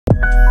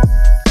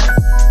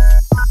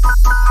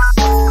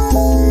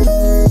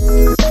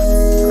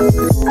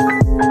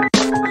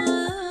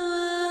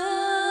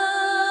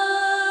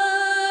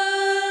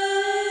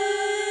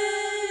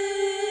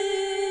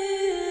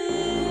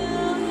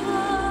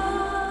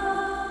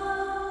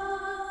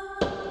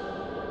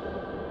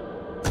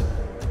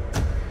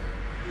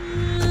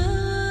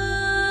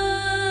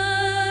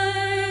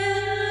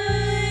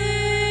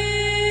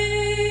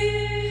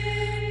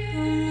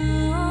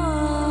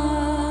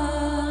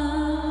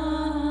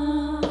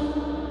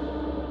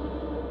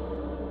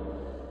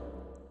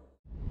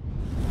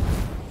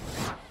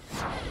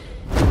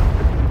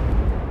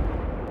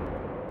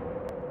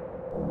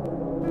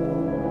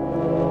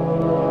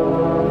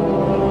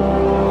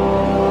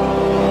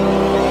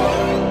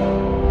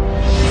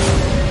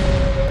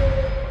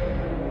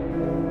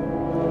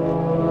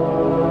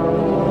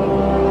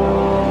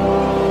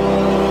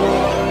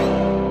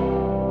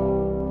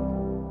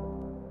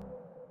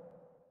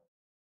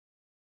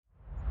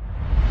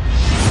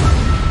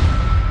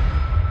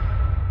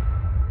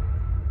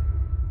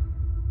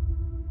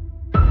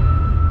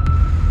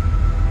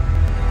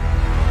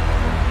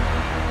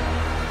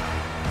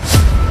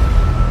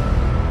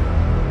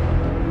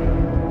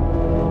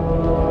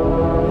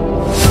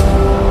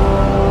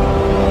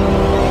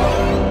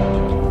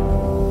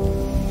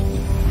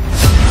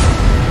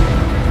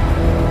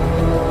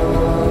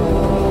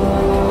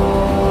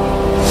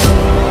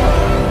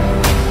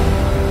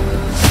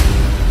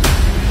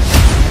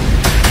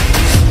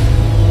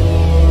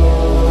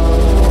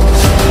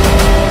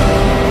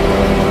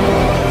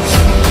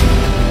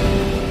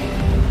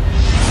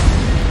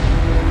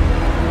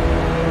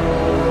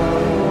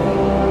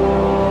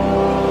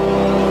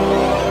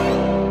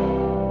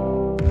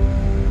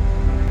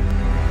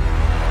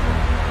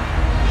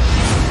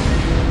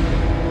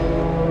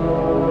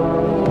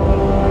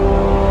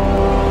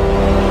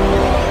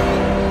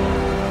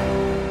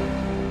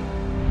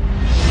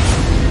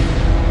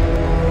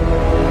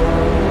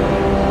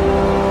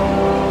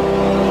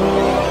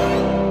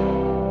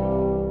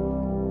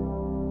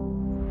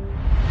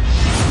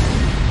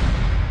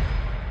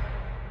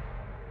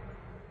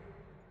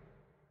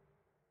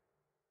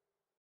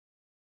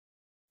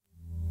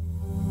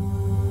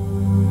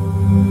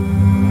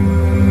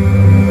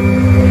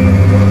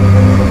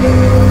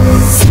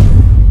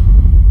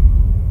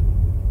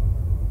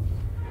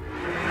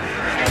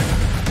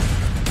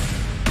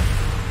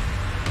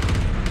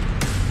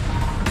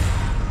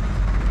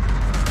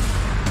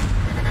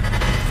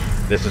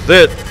is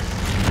it.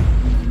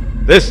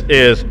 This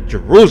is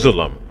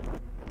Jerusalem,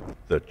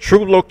 the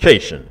true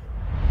location.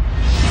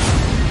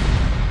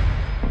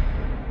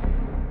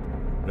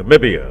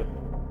 Namibia.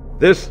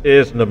 This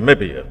is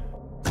Namibia.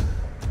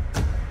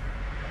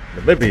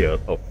 Namibia,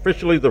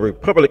 officially the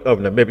Republic of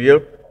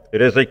Namibia,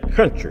 it is a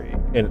country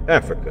in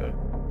Africa,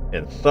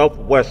 in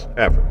Southwest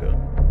Africa.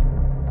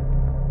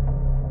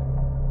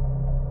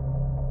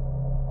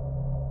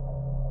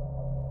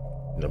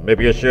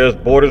 Namibia shares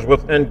borders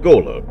with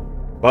Angola,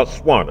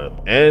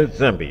 Botswana, and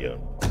Zambia.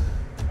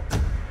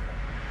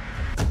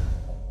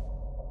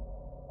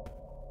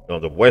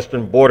 On the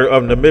western border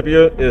of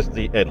Namibia is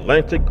the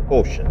Atlantic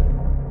Ocean.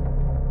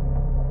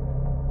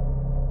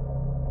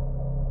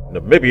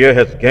 Namibia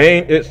has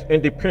gained its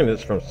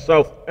independence from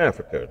South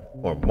Africa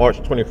on March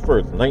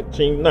 21st,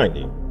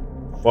 1990,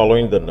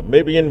 following the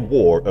Namibian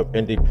War of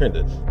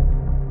Independence.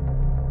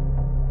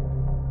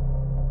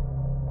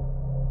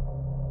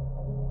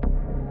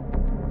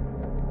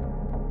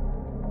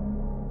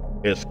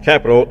 Its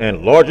capital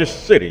and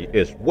largest city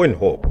is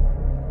Windhoek.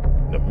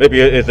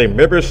 Namibia is a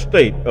member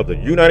state of the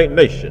United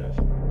Nations,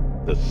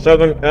 the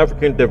Southern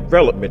African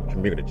Development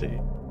Community,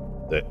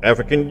 the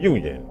African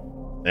Union,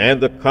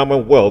 and the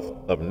Commonwealth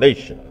of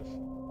Nations.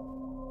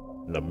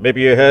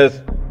 Namibia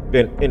has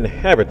been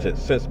inhabited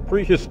since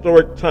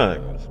prehistoric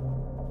times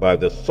by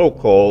the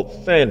so-called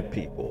Sand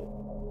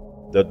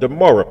people, the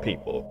Damara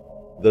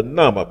people, the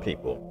Nama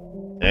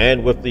people,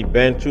 and with the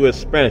Bantu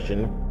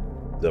expansion,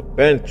 the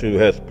Bantu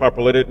has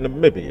populated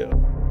Namibia.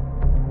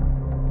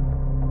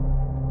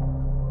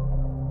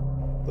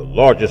 The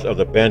largest of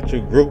the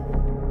Bantu group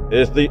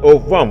is the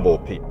Ovambo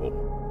people.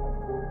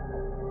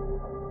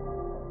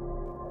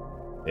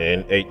 In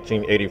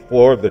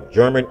 1884, the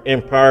German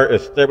Empire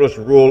established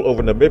rule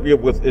over Namibia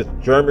with its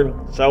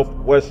German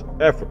Southwest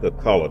Africa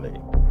colony.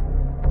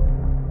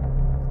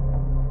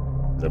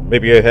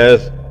 Namibia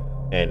has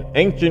an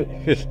ancient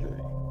history.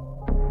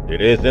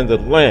 It is in the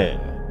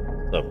land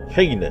of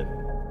Canaan,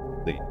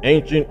 the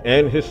ancient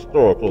and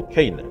historical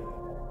Canaan.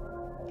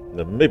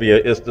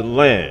 Namibia is the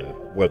land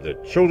where the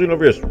children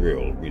of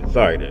Israel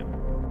resided.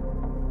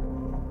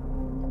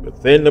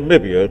 Within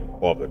Namibia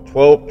are the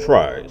 12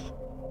 tribes,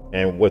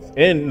 and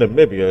within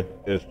Namibia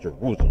is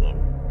Jerusalem.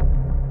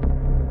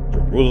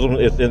 Jerusalem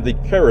is in the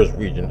Karas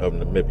region of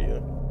Namibia.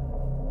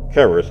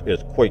 Karas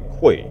is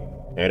Kwekwe,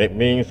 and it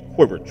means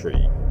quiver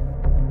tree.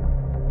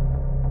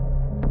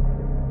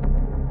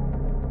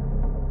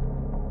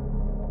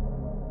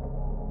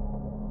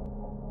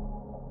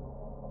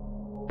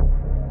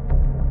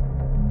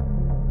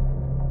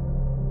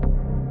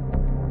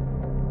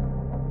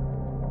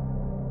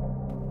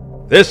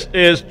 This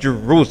is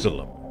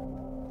Jerusalem,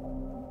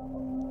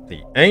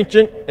 the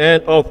ancient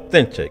and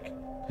authentic,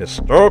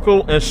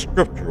 historical and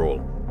scriptural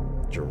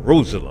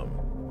Jerusalem.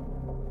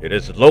 It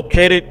is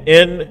located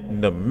in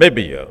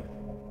Namibia,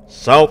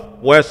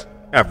 Southwest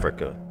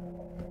Africa.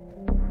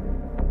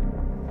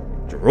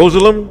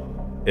 Jerusalem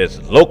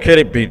is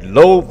located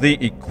below the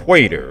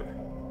equator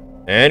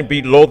and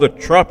below the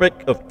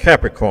Tropic of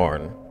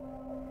Capricorn.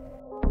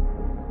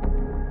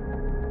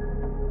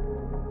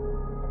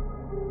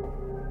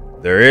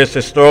 There is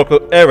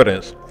historical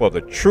evidence for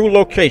the true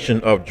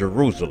location of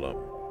Jerusalem.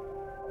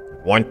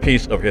 One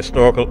piece of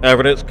historical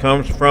evidence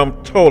comes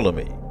from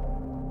Ptolemy.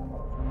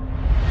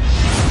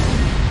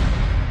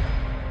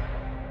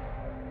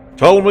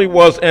 Ptolemy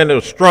was an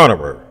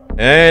astronomer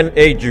and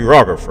a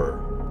geographer.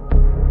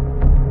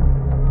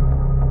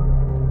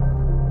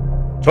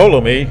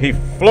 Ptolemy, he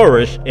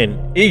flourished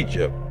in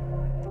Egypt.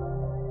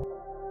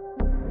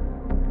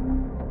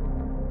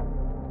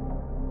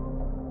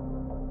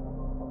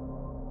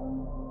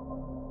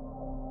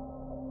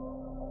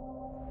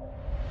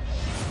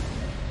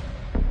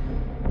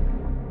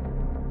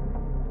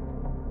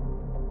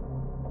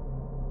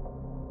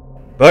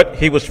 But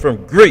he was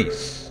from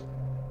Greece.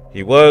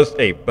 He was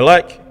a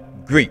black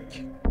Greek.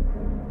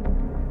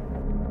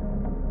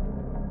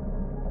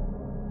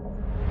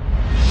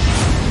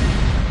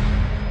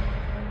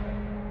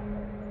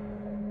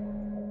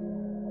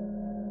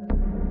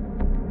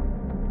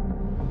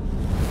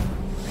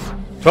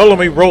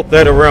 Ptolemy wrote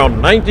that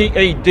around 90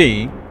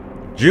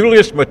 AD,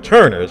 Julius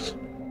Maternus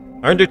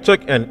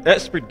undertook an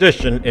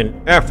expedition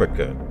in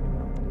Africa,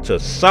 to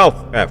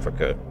South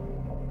Africa.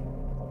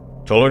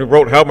 Ptolemy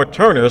wrote how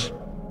Maternus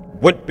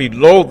went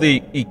below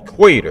the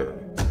equator,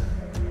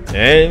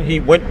 and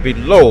he went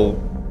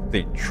below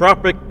the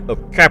Tropic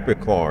of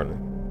Capricorn,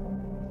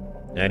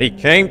 and he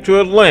came to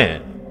a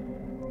land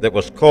that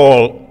was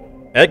called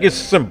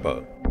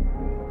Agisimba.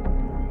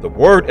 The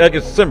word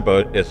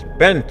Agisimba is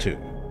Bantu,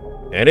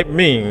 and it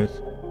means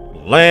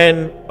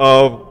land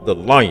of the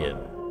lion,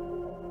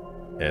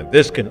 and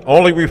this can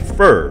only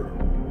refer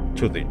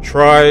to the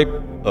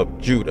tribe of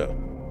Judah.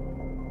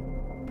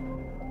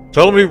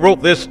 Ptolemy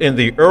wrote this in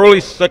the early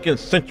 2nd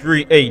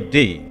century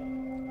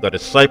AD. The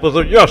disciples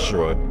of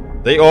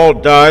Yeshua, they all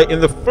died in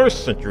the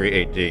 1st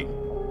century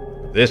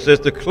AD. This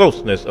is the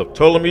closeness of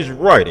Ptolemy's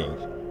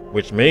writings,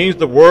 which means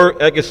the word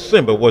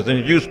Agisimba was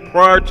in use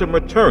prior to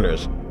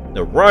Maternus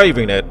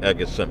arriving at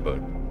Agisimba.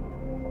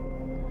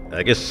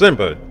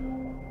 Agisimba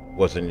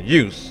was in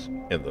use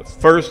in the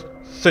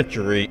 1st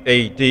century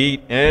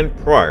AD and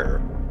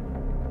prior.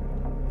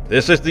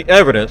 This is the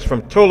evidence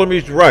from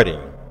Ptolemy's writing.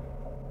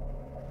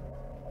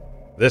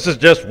 This is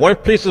just one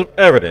piece of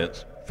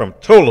evidence from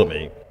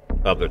Ptolemy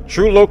of the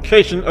true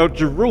location of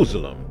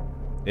Jerusalem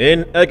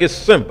in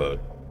Agisimba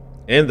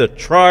in the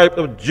tribe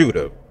of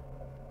Judah,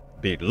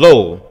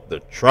 below the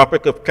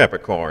Tropic of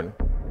Capricorn.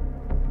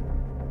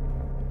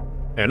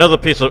 Another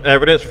piece of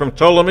evidence from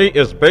Ptolemy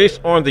is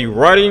based on the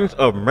writings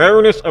of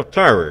Marinus of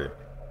Tyre,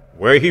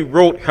 where he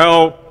wrote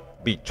how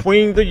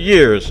between the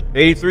years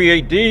 83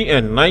 AD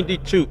and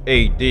 92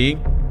 AD,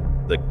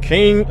 the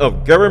king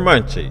of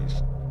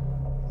Garamantes,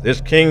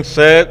 this king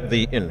said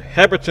the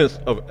inhabitants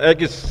of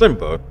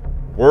Agisimba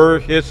were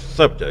his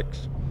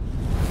subjects.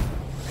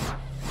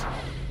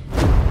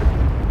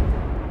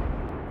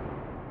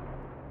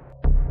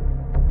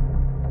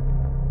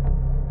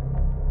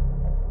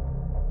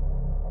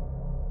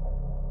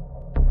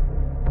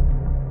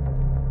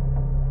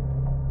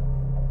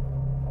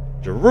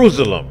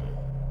 Jerusalem.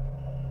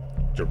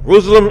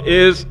 Jerusalem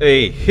is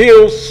a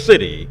hill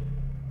city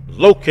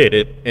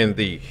located in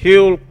the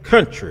hill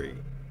country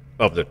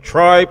of the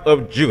tribe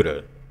of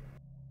Judah.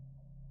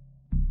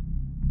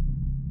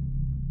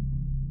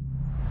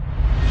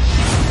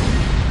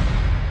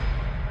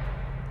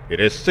 It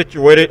is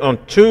situated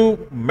on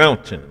 2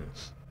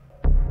 mountains.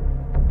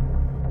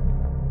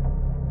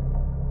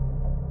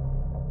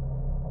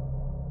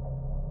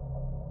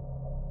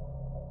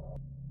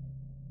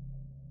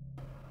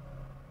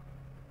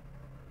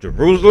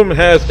 Jerusalem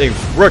has a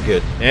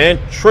rugged and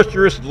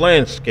treacherous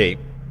landscape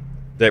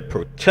that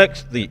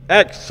protects the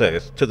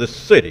access to the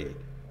city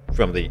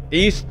from the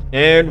east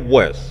and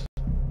west.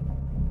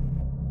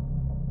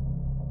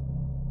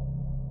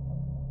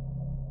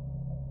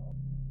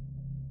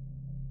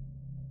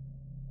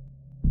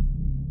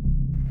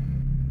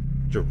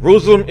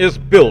 Jerusalem is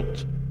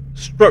built,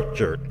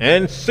 structured,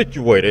 and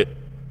situated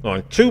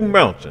on 2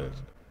 mountains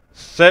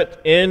set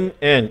in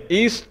an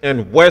east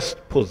and west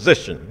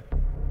position.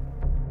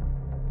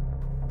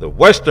 The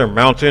western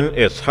mountain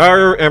is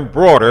higher and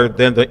broader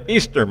than the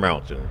eastern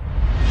mountain.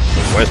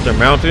 The western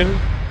mountain,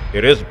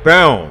 it is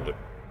bound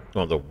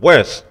on the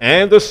west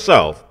and the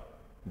south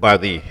by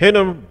the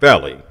Hinnom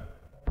Valley.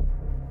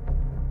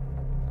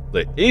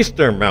 The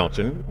eastern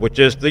mountain, which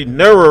is the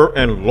narrower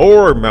and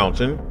lower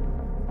mountain,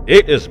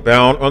 it is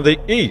bound on the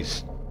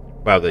east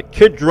by the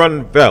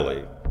Kidron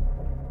Valley.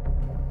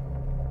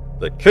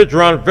 The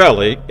Kidron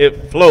Valley,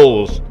 it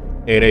flows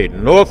in a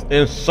north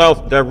and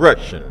south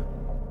direction,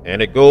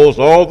 and it goes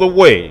all the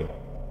way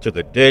to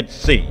the Dead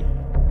Sea.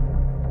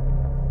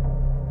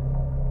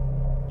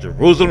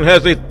 Jerusalem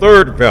has a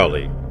third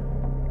valley,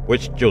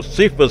 which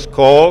Josephus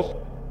calls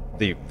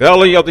the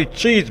Valley of the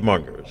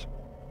Cheesemongers,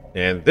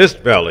 and this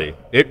valley,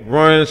 it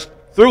runs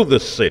through the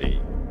city.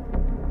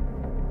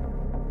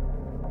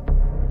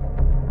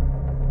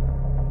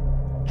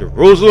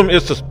 Jerusalem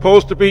is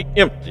supposed to be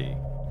empty,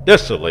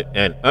 desolate,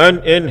 and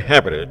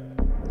uninhabited,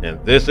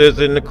 and this is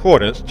in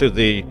accordance to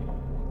the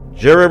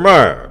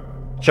Jeremiah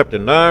chapter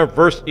 9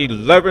 verse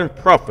 11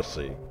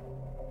 prophecy.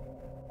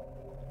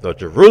 The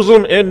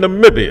Jerusalem in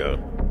Namibia,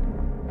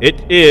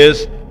 it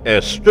is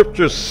as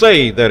scriptures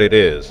say that it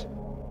is.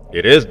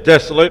 It is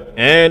desolate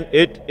and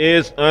it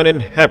is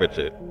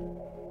uninhabited.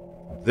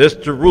 This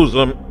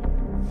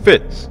Jerusalem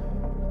fits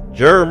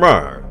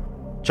Jeremiah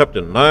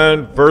chapter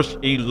 9 verse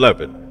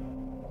 11.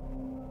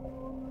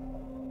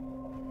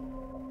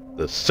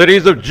 The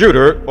cities of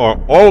Judah are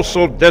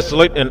also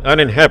desolate and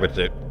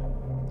uninhabited,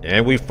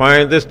 and we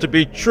find this to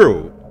be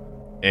true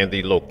in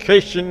the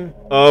location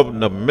of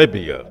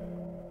Namibia.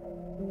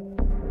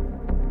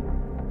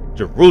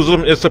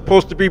 Jerusalem is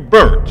supposed to be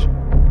burnt,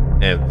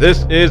 and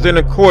this is in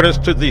accordance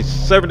to the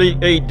 70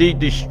 AD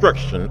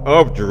destruction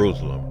of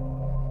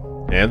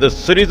Jerusalem. And the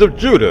cities of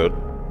Judah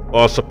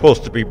are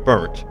supposed to be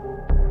burnt,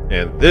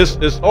 and this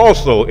is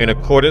also in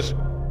accordance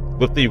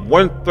with the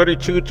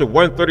 132 to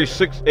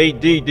 136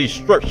 AD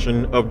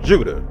destruction of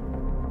Judah.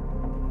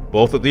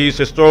 Both of these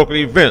historical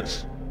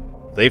events,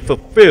 they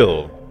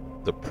fulfill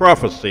the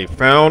prophecy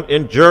found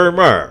in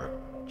Jeremiah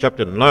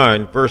chapter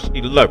 9 verse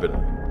 11.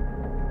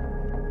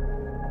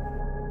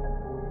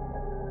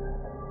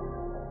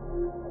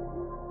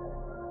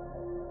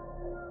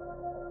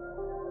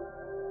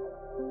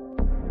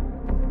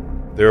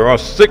 There are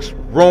 6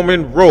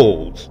 Roman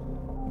roads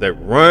that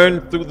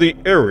run through the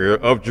area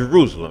of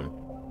Jerusalem,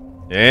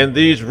 and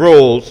these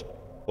roads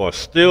are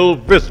still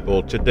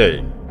visible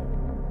today.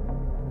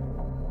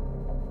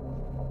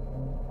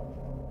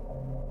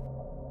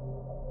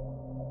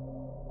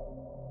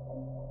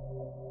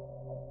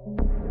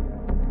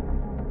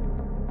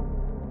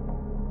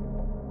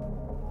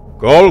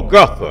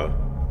 Golgotha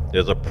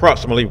is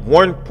approximately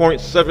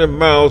 1.7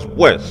 miles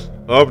west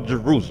of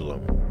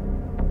Jerusalem.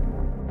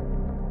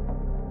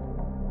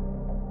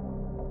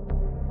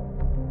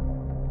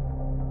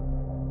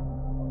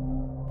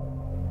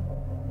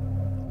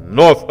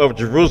 North of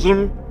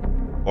Jerusalem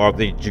are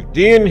the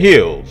Judean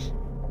hills.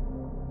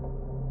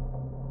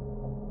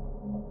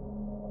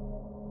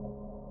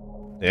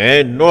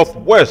 and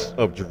northwest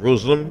of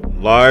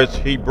Jerusalem lies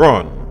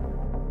Hebron.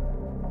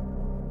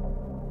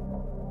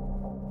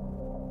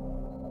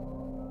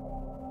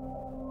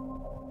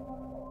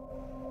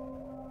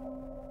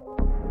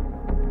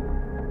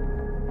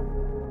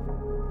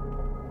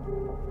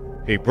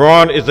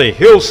 Hebron is a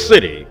hill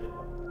city.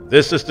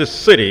 This is the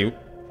city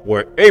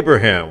where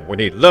Abraham, when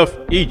he left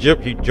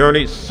Egypt, he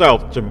journeyed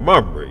south to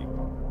Mamre.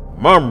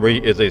 Mamre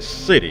is a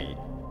city,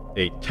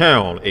 a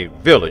town, a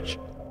village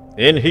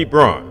in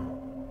Hebron.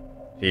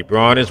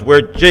 Hebron is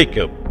where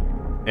Jacob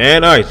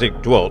and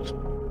Isaac dwelt,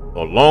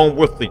 along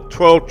with the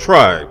 12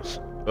 tribes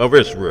of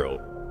Israel.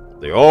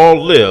 They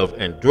all lived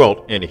and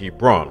dwelt in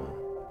Hebron.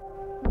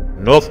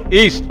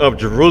 Northeast of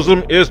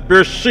Jerusalem is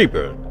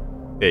Beersheba,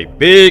 a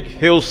big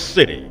hill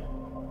city.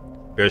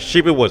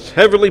 Beersheba was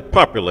heavily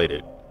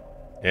populated,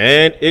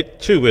 and it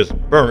too is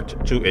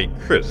burnt to a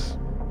crisp.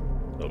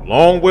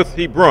 Along with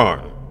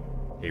Hebron,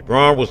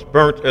 Hebron was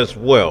burnt as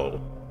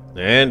well,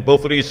 and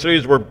both of these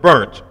cities were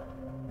burnt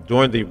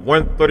during the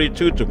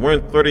 132 to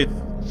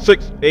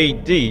 136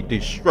 AD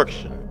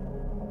destruction.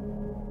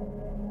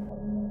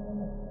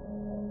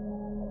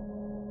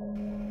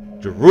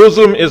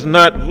 Jerusalem is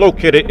not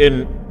located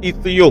in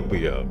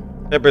Ethiopia,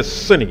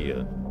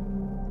 Abyssinia.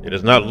 It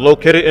is not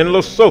located in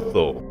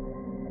Lesotho.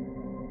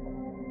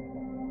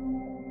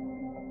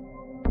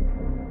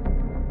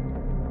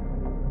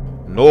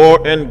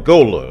 Nor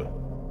Angola.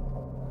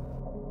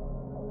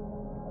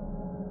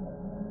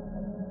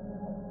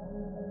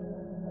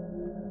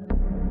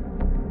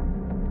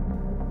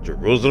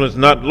 Jerusalem is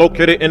not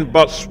located in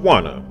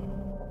Botswana.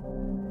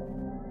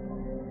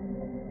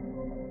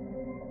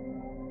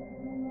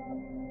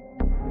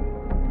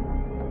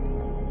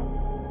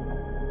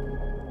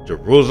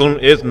 Jerusalem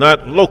is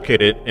not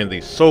located in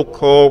the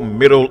so-called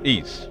Middle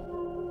East.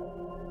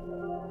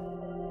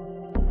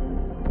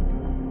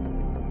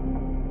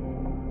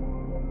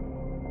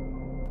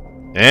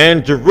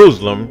 And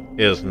Jerusalem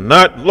is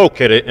not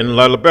located in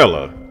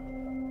Lalibela,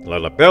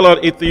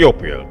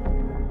 Ethiopia.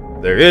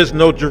 There is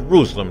no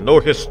Jerusalem,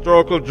 no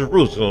historical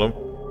Jerusalem,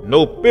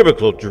 no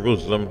biblical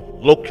Jerusalem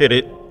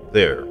located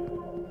there.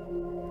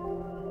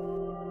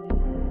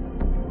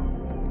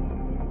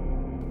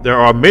 There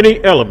are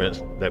many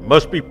elements that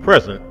must be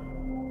present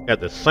at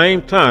the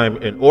same time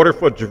in order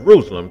for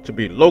Jerusalem to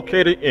be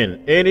located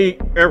in any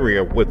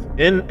area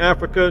within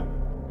Africa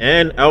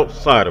and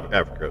outside of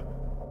Africa.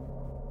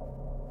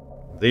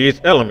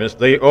 These elements,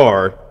 they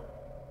are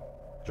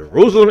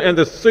Jerusalem and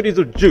the cities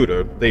of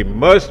Judah, they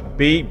must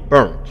be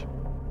burnt.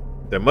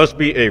 There must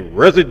be a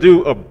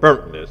residue of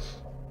burntness.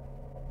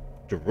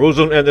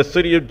 Jerusalem and the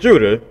city of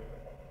Judah,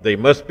 they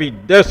must be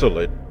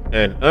desolate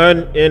and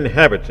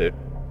uninhabited.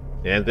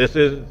 And this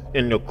is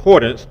in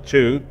accordance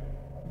to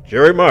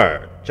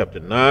Jeremiah chapter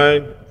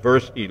 9,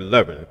 verse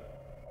 11.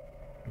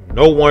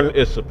 No one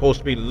is supposed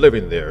to be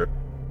living there.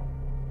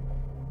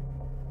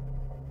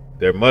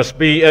 There must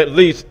be at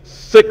least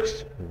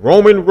 6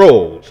 Roman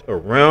roads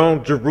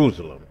around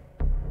Jerusalem.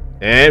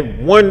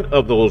 And one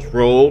of those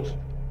roads,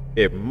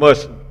 it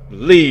must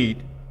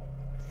lead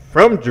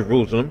from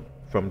Jerusalem,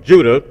 from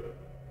Judah,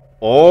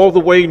 all the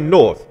way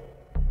north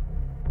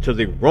to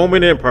the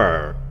Roman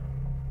Empire.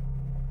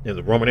 And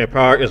the Roman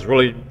Empire is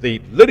really the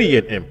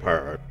Lydian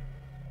Empire.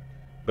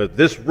 But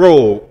this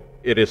road,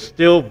 it is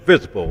still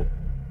visible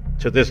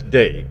to this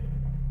day.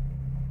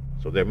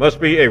 So there must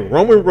be a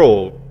Roman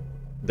road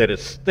that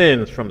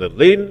extends from the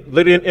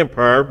Lydian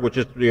Empire, which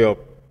is the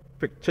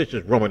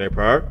fictitious Roman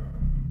Empire.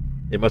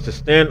 It must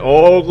extend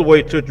all the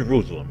way to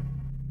Jerusalem.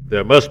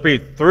 There must be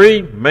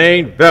 3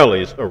 main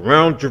valleys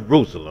around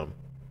Jerusalem.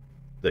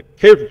 The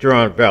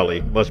Kidron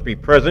Valley must be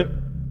present.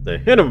 The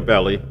Hinnom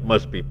Valley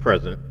must be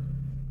present.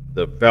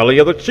 The Valley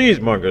of the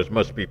Cheesemongers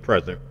must be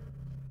present.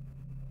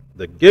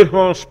 The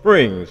Gihon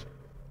Springs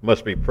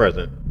must be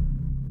present.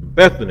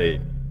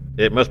 Bethany,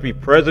 it must be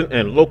present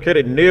and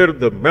located near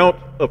the Mount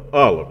of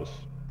Olives.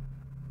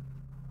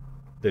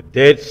 The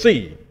Dead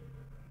Sea,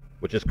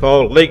 which is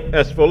called Lake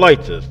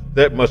Asphaltites,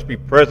 that must be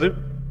present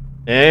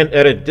and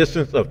at a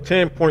distance of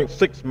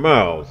 10.6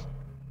 miles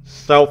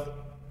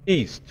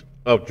southeast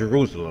of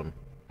Jerusalem.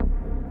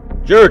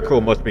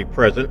 Jericho must be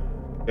present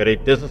at a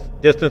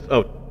distance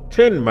of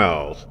 10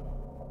 miles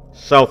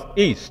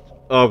southeast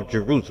of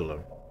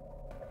Jerusalem.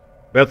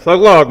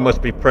 Beth-Hogla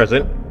must be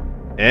present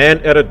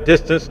and at a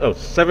distance of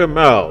 7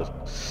 miles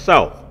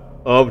south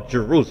of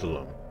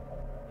Jerusalem.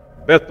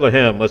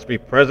 Bethlehem must be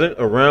present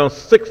around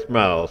 6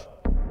 miles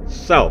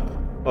south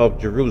of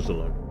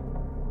Jerusalem.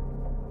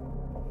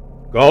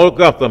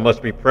 Golgotha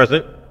must be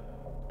present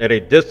at a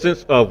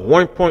distance of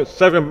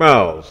 1.7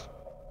 miles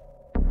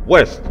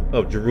west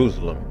of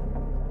Jerusalem.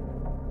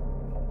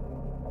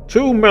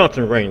 2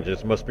 mountain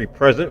ranges must be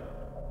present,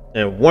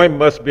 and one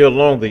must be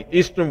along the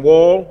eastern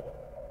wall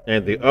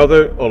and the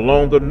other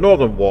along the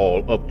northern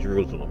wall of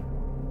Jerusalem.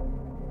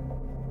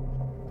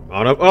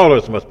 Mount of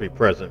Olives must be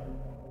present.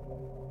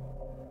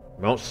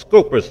 Mount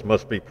Scopus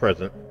must be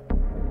present.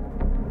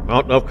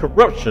 Mount of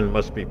Corruption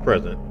must be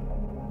present.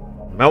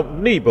 Mount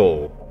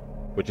Nebo,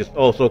 which is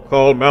also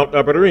called Mount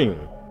Abarim,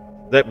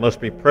 that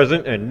must be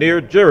present and near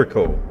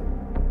Jericho.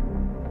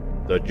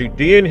 The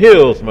Judean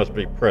hills must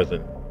be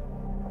present.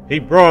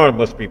 Hebron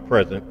must be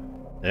present,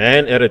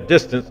 and at a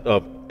distance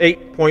of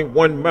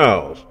 8.1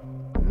 miles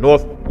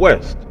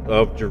northwest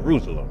of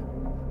Jerusalem.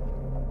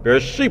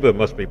 Beersheba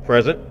must be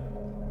present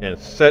and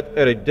set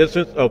at a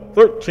distance of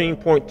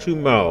 13.2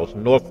 miles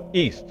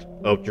northeast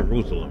of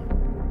Jerusalem.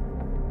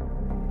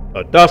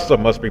 Adasa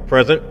must be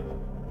present,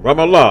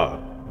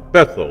 Ramallah,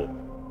 Bethel,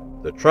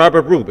 the tribe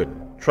of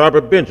Reuben, tribe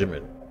of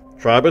Benjamin,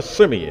 tribe of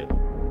Simeon,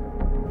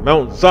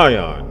 Mount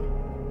Zion,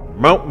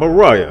 Mount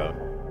Moriah,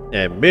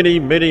 and many,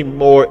 many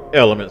more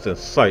elements and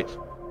sites.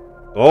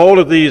 All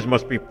of these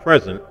must be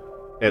present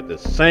at the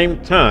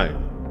same time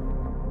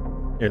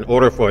in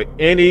order for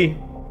any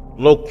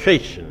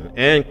location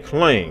and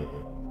claim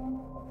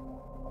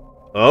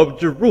of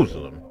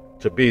Jerusalem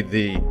to be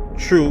the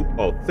true,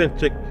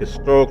 authentic,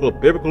 historical,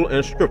 biblical,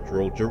 and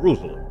scriptural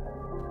Jerusalem.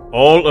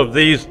 All of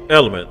these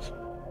elements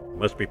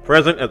must be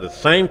present at the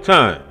same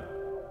time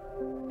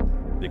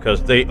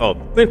because they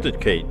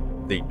authenticate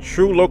the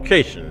true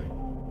location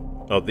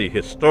of the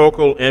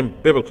historical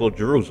and biblical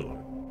Jerusalem.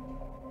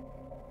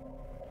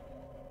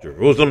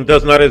 Jerusalem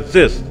does not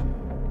exist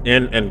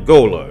in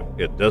Angola.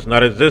 It does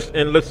not exist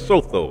in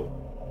Lesotho.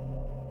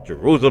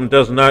 Jerusalem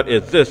does not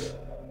exist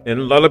in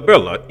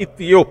Lalibela,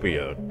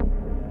 Ethiopia.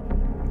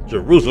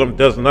 Jerusalem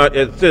does not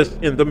exist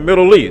in the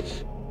Middle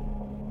East.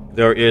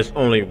 There is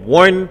only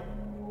one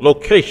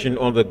location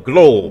on the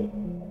globe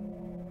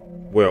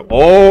where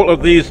all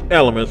of these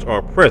elements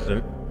are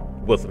present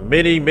with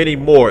many, many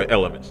more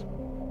elements.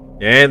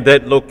 And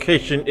that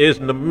location is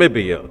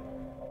Namibia,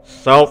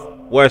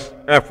 Southwest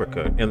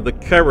Africa, in the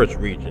Karaj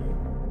region.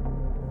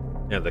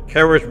 And the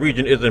Karaj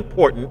region is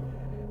important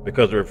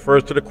because it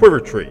refers to the quiver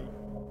tree.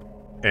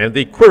 And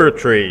the quiver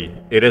tree,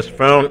 it is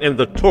found in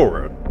the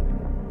Torah.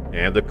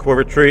 And the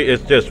quiver tree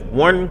is just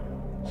one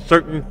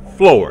certain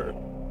flower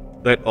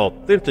that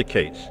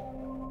authenticates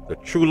the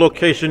true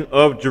location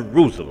of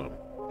Jerusalem,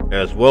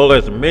 as well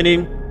as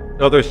many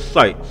other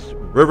sites,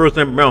 rivers,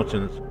 and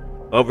mountains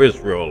of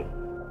Israel.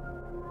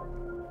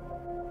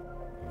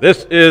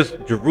 This is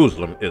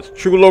Jerusalem, its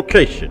true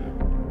location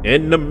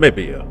in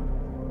Namibia.